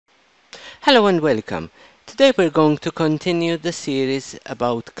Hello and welcome. Today we're going to continue the series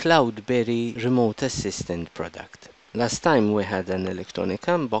about CloudBerry Remote Assistant product. Last time we had an electronic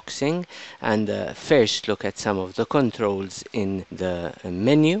unboxing and a first look at some of the controls in the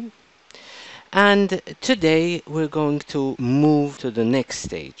menu. And today we're going to move to the next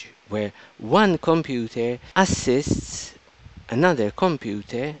stage where one computer assists another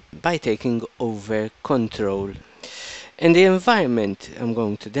computer by taking over control. In the environment I'm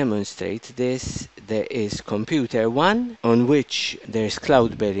going to demonstrate this, there is computer 1 on which there's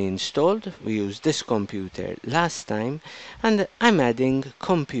CloudBerry installed. We used this computer last time, and I'm adding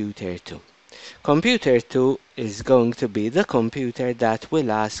computer 2. Computer 2 is going to be the computer that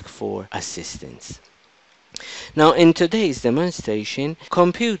will ask for assistance. Now in today's demonstration,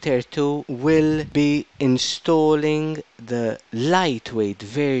 computer 2 will be installing the lightweight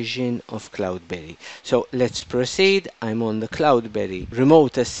version of CloudBerry. So let's proceed. I'm on the CloudBerry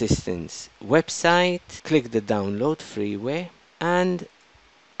Remote Assistance website. Click the download freeware and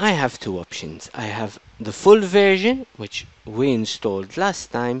I have two options. I have the full version, which we installed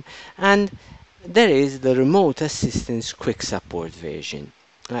last time, and there is the Remote Assistance Quick Support version.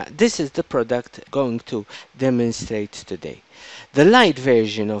 This is the product going to demonstrate today. The light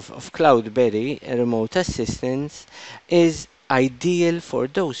version of CloudBerry Remote Assistance is ideal for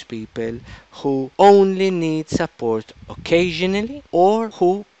those people who only need support occasionally, or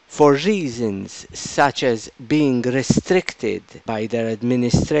who, for reasons such as being restricted by their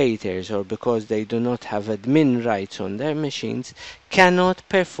administrators or because they do not have admin rights on their machines, cannot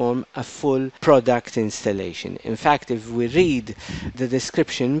perform a full product installation. In fact, if we read the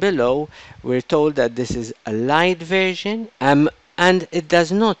description below, we're told that this is a light version and it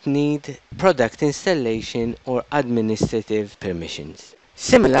does not need product installation or administrative permissions.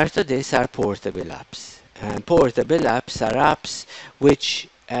 Similar to this are portable apps. Portable apps are apps which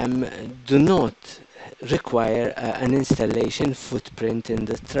do not require an installation footprint in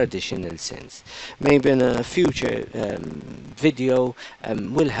the traditional sense. Maybe in a future video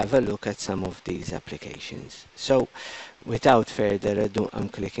we'll have a look at some of these applications. So without further ado, I'm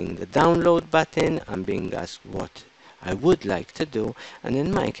clicking the download button. I'm being asked what I would like to do, and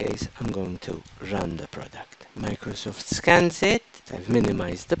in my case I'm going to run the product. Microsoft scans it. I've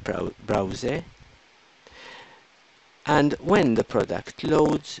minimized the browser. And when the product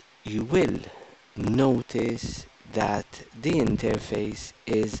loads, you will notice that the interface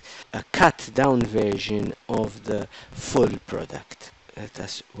is a cut down version of the full product. Let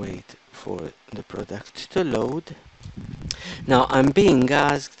us wait for the product to load. Now I'm being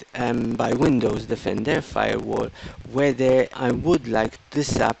asked by Windows Defender Firewall whether I would like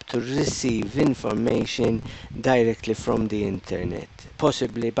this app to receive information directly from the internet,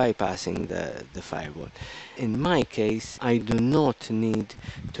 possibly bypassing the firewall. In my case, I do not need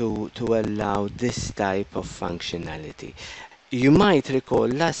to allow this type of functionality. You might recall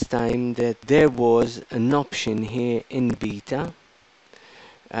last time that there was an option here in beta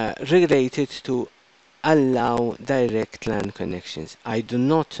related to allow direct LAN connections. I do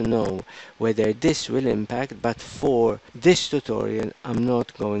not know whether this will impact, but for this tutorial I'm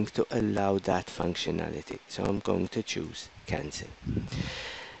not going to allow that functionality, so I'm going to choose cancel.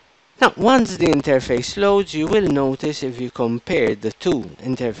 Now once the interface loads, you will notice, if you compare the two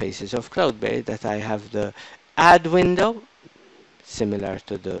interfaces of CloudBerry, that I have the add window similar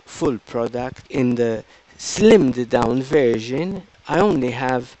to the full product. In the slimmed down version I only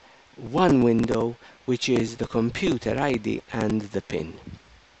have one window, which is the computer ID and the PIN.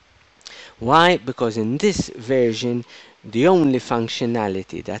 Why? Because in this version the only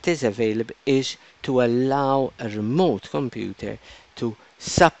functionality that is available is to allow a remote computer to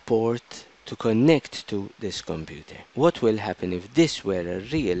support, to connect to this computer. What will happen if this were a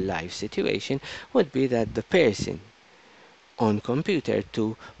real life situation would be that the person on computer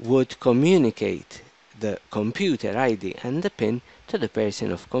 2 would communicate the computer ID and the PIN to the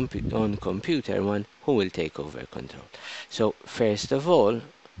person on computer 1 who will take over control. So first of all,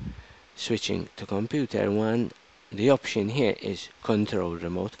 switching to computer 1, the option here is control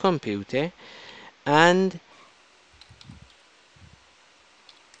remote computer, and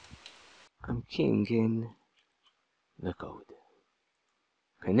I'm keying in the code.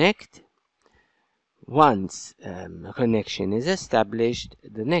 Connect. Once a connection is established,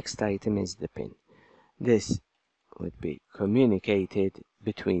 the next item is the PIN. This would be communicated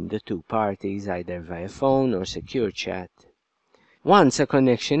between the two parties either via phone or secure chat. Once a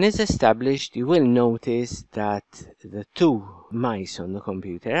connection is established, you will notice that the two mice on the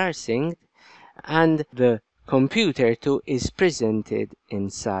computer are synced and the computer 2 is presented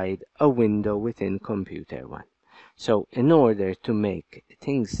inside a window within computer 1. So in order to make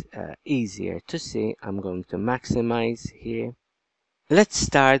things easier to see, I'm going to maximize here. Let's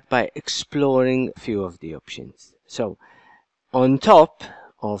start by exploring a few of the options. So on top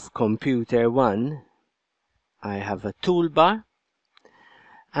of computer 1, I have a toolbar,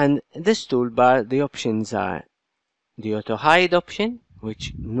 and this toolbar, the options are the auto hide option,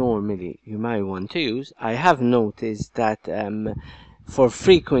 which normally you might want to use. I have noticed that for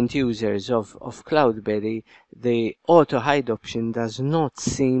frequent users of CloudBerry, the auto hide option does not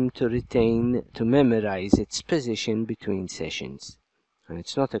seem to memorize its position between sessions. And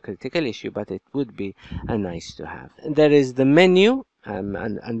it's not a critical issue, but it would be a nice to have. There is the menu,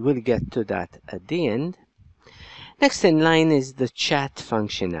 and we'll get to that at the end. Next in line is the chat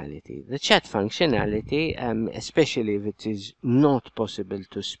functionality. The chat functionality, especially if it is not possible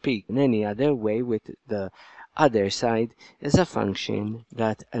to speak in any other way with the other side, is a function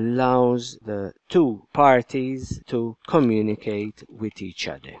that allows the two parties to communicate with each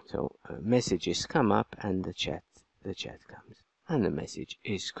other. So messages come up and the chat comes, and the message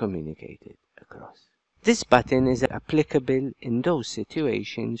is communicated across. This button is applicable in those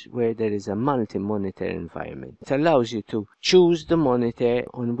situations where there is a multi-monitor environment. It allows you to choose the monitor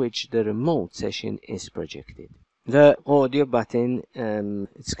on which the remote session is projected. The audio button,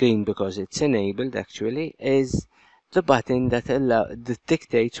 it's green because it's enabled actually, is the button that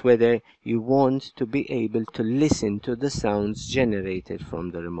dictates whether you want to be able to listen to the sounds generated from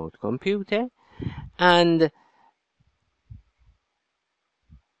the remote computer, and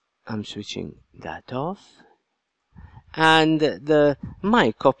I'm switching that off. And the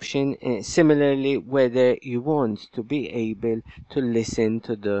mic option is similarly whether you want to be able to listen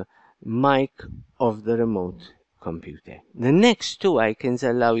to the mic of the remote computer. The next two icons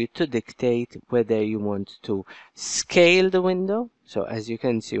allow you to dictate whether you want to scale the window. So as you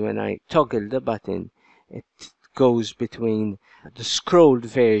can see, when I toggle the button, it goes between the scrolled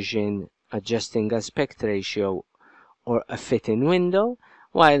version, adjusting aspect ratio, or a fit-in window,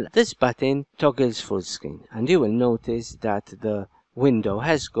 while this button toggles full screen. And you will notice that the window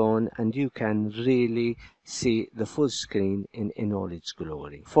has gone and you can really see the full screen in all its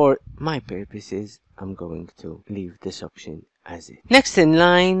glory. For my purposes, I'm going to leave this option as is. Next in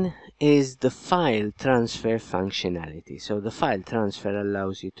line is the file transfer functionality. So the file transfer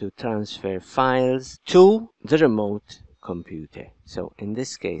allows you to transfer files to the remote computer. So in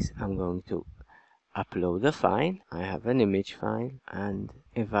this case, I'm going to upload a file. I have an image file, and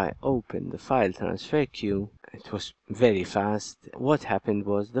if I open the file transfer queue, it was very fast. What happened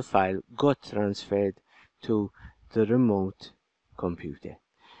was the file got transferred to the remote computer.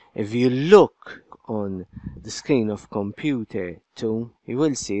 If you look on the screen of computer 2, you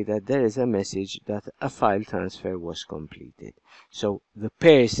will see that there is a message that a file transfer was completed. So the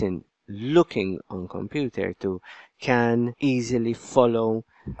person looking on computer 2 can easily follow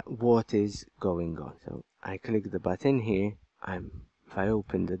what is going on. So I click the button here. If I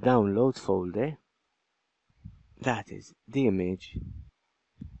open the download folder, that is the image,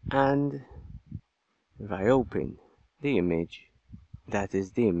 and if I open the image, that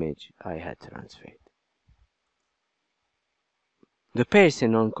is the image I had transferred. The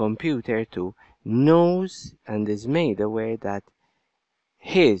person on computer 2 knows and is made aware that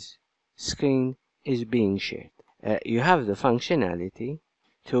his screen is being shared. You have the functionality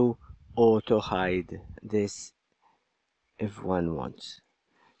to auto-hide this if one wants.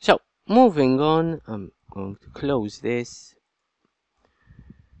 So, moving on, I'm going to close this.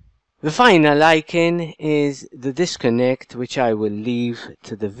 The final icon is the disconnect, which I will leave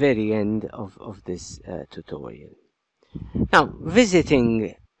to the very end of this tutorial. Now,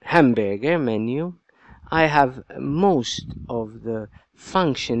 visiting hamburger menu, I have most of the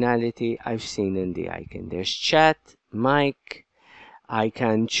functionality I've seen in the icon. There's chat, mic. I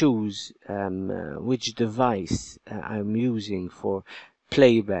can choose which device I'm using for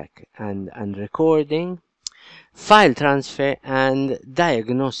playback and recording, file transfer, and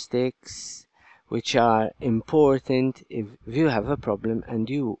diagnostics, which are important if you have a problem and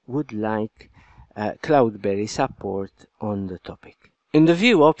you would like CloudBerry support on the topic. In the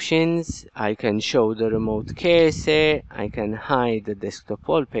view options, I can show the remote cursor, I can hide the desktop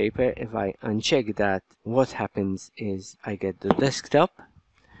wallpaper. If I uncheck that, what happens is I get the desktop,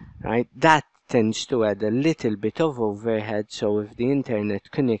 right? That tends to add a little bit of overhead, so if the internet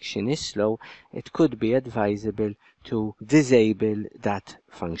connection is slow, it could be advisable to disable that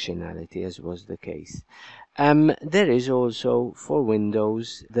functionality, as was the case. There is also for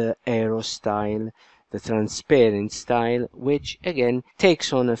Windows the Aero style, the transparent style, which again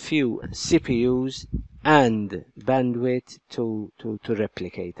takes on a few CPUs and bandwidth to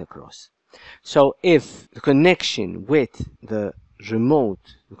replicate across. So if the connection with the remote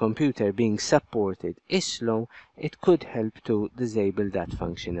computer being supported is slow, it could help to disable that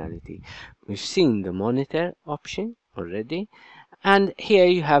functionality. We've seen the monitor option already, and here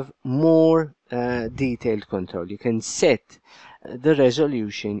you have more detailed control. You can set the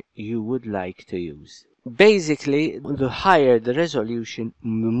resolution you would like to use. Basically, the higher the resolution, the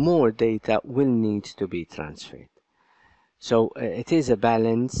more data will need to be transferred. So it is a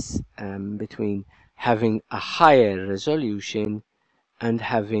balance between having a higher resolution and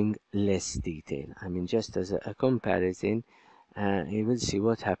having less detail. I mean, just as a comparison, you will see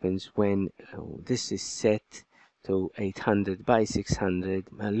what happens when this is set to 800 by 600.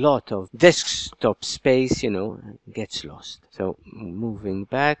 A lot of desktop space, gets lost. So moving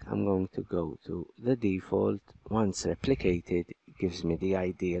back, I'm going to go to the default. Once replicated, it gives me the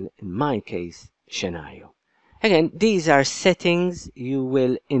ideal, in my case, scenario. Again, these are settings you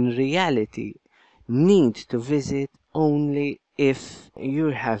will in reality need to visit only if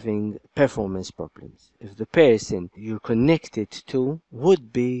you're having performance problems. If the person you're connected to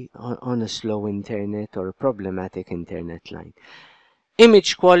would be on a slow internet or a problematic internet line.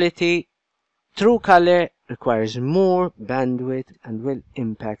 Image quality, true color requires more bandwidth and will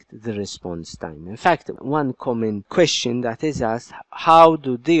impact the response time. In fact, one common question that is asked, how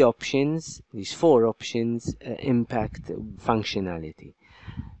do the options, these 4 options, impact functionality?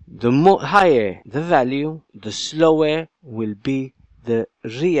 The higher the value, the slower will be the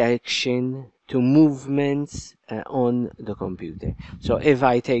reaction to movements on the computer. So if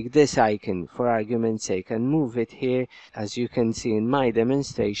I take this icon for argument's sake and move it here, as you can see in my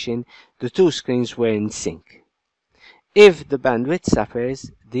demonstration, the 2 screens were in sync. If the bandwidth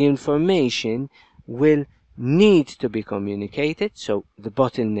suffers, the information will need to be communicated, so the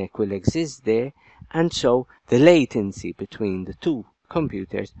bottleneck will exist there, and so the latency between the 2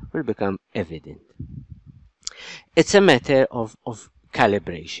 computers will become evident. It's a matter of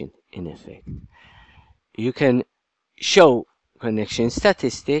calibration, in effect. You can show connection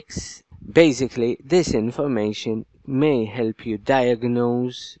statistics. Basically, this information may help you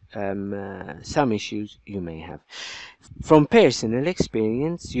diagnose some issues you may have. From personal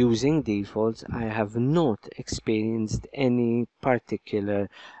experience using defaults, I have not experienced any particular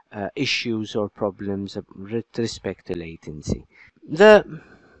issues or problems with respect to latency. The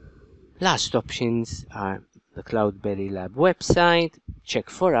last options are the CloudBerry Lab website, check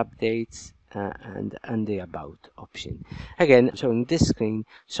for updates, and the About option. Again, showing this screen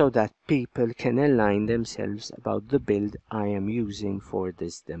so that people can align themselves about the build I am using for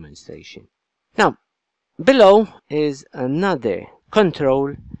this demonstration. Now, below is another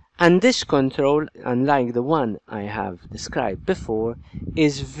control, and this control, unlike the one I have described before,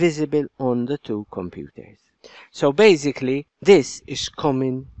 is visible on the 2 computers. So basically, this is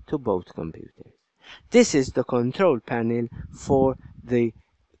common to both computers. This is the control panel for the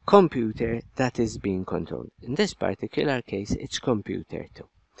computer that is being controlled. In this particular case, it's computer 2.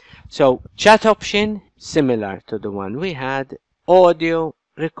 So chat option, similar to the one we had, audio,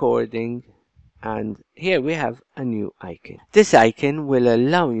 recording, and here we have a new icon. This icon will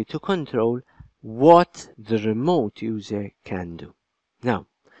allow you to control what the remote user can do. Now,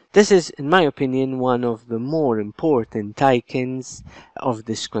 this is, in my opinion, one of the more important icons of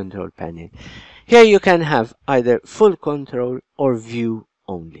this control panel. Here you can have either full control or view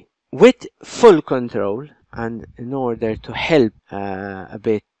only. With full control, and in order to help a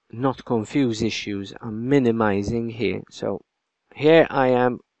bit not confuse issues, I'm minimizing here. So here I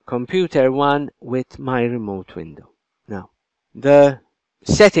am, computer 1 with my remote window. Now, the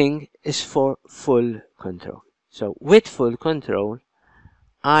setting is for full control. So with full control,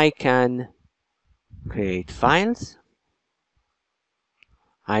 I can create files.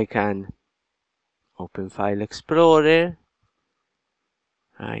 I can open File Explorer,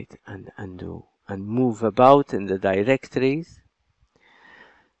 right, and move about in the directories.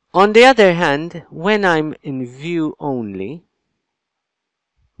 On the other hand, when I'm in view only,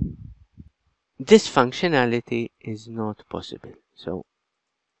 this functionality is not possible. So,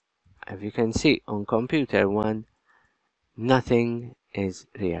 as you can see on computer 1, nothing is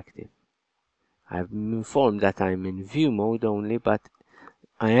reactive. I've been informed that I'm in view mode only, but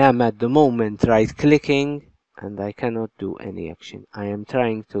I am at the moment right clicking and I cannot do any action. I am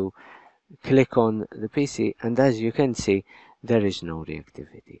trying to click on the PC, and as you can see, there is no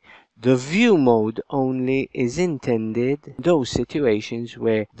reactivity. The view mode only is intended those situations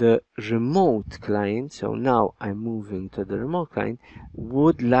where the remote client, so now I'm moving to the remote client,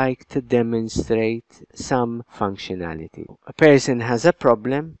 would like to demonstrate some functionality. A person has a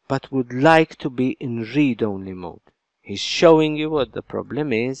problem but would like to be in read-only mode. He's showing you what the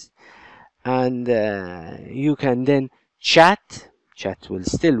problem is, and you can then chat will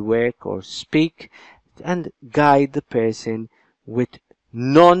still work, or speak and guide the person with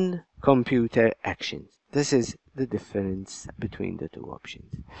non-computer actions. This is the difference between the two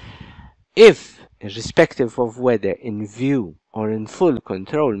options. If, irrespective of whether in view or in full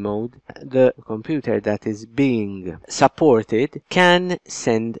control mode, the computer that is being supported can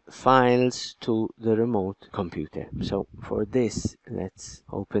send files to the remote computer. So for this, let's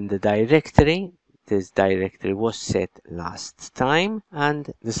open the directory. This directory was set last time,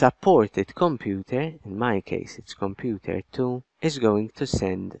 and the supported computer, in my case it's computer 2, is going to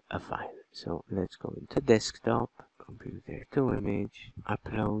send a file. So let's go into desktop, computer 2 image,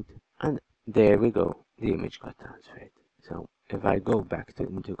 upload, and there we go, the image got transferred. So if I go back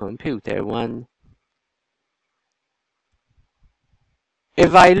into computer 1,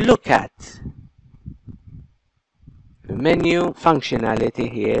 if I look at the menu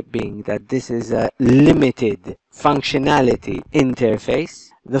functionality here, being that this is a limited functionality interface,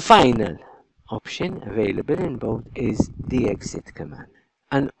 the final option available in both is the exit command.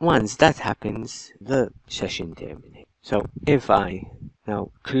 And once that happens, the session terminates. So if I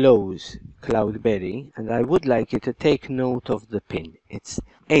now close CloudBerry, and I would like you to take note of the pin. It's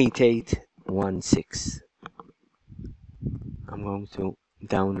 8816. I'm going to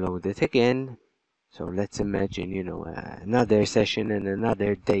download it again. So let's imagine, another session and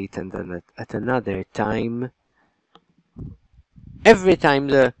another date and then at another time. Every time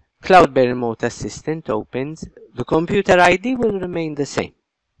the CloudBerry Remote Assistant opens, the computer ID will remain the same,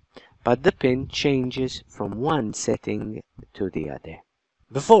 but the pin changes from one setting to the other.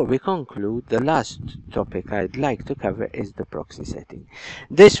 Before we conclude, the last topic I'd like to cover is the proxy setting.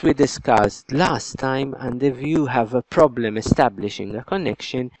 This we discussed last time, and if you have a problem establishing a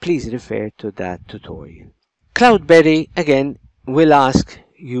connection, please refer to that tutorial. CloudBerry, again, will ask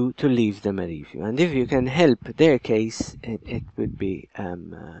you to leave them a review, and if you can help their case, it would be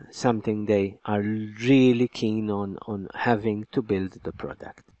something they are really keen on having to build the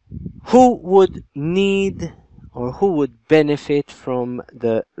product. Who would need or who would benefit from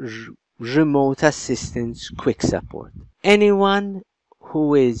the remote assistance quick support? Anyone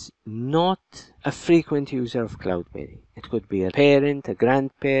who is not a frequent user of CloudBerry. It could be a parent, a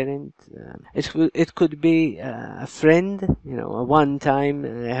grandparent, it could be a friend, a one time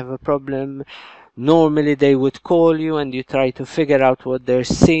they have a problem. Normally they would call you and you try to figure out what they're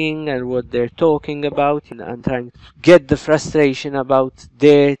seeing and what they're talking about, and trying to get the frustration about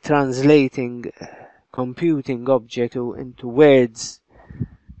their translating computing object into words.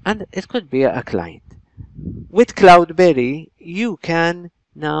 And it could be a client. With CloudBerry, you can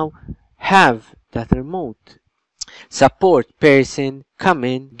now have that remote support person come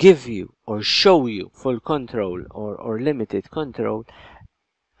in, give you or show you full control or limited control,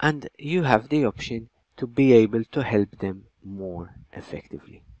 and you have the option to be able to help them more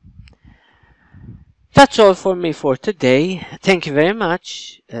effectively. That's all for me for today. Thank you very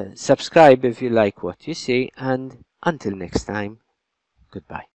much. Subscribe if you like what you see, and until next time, goodbye.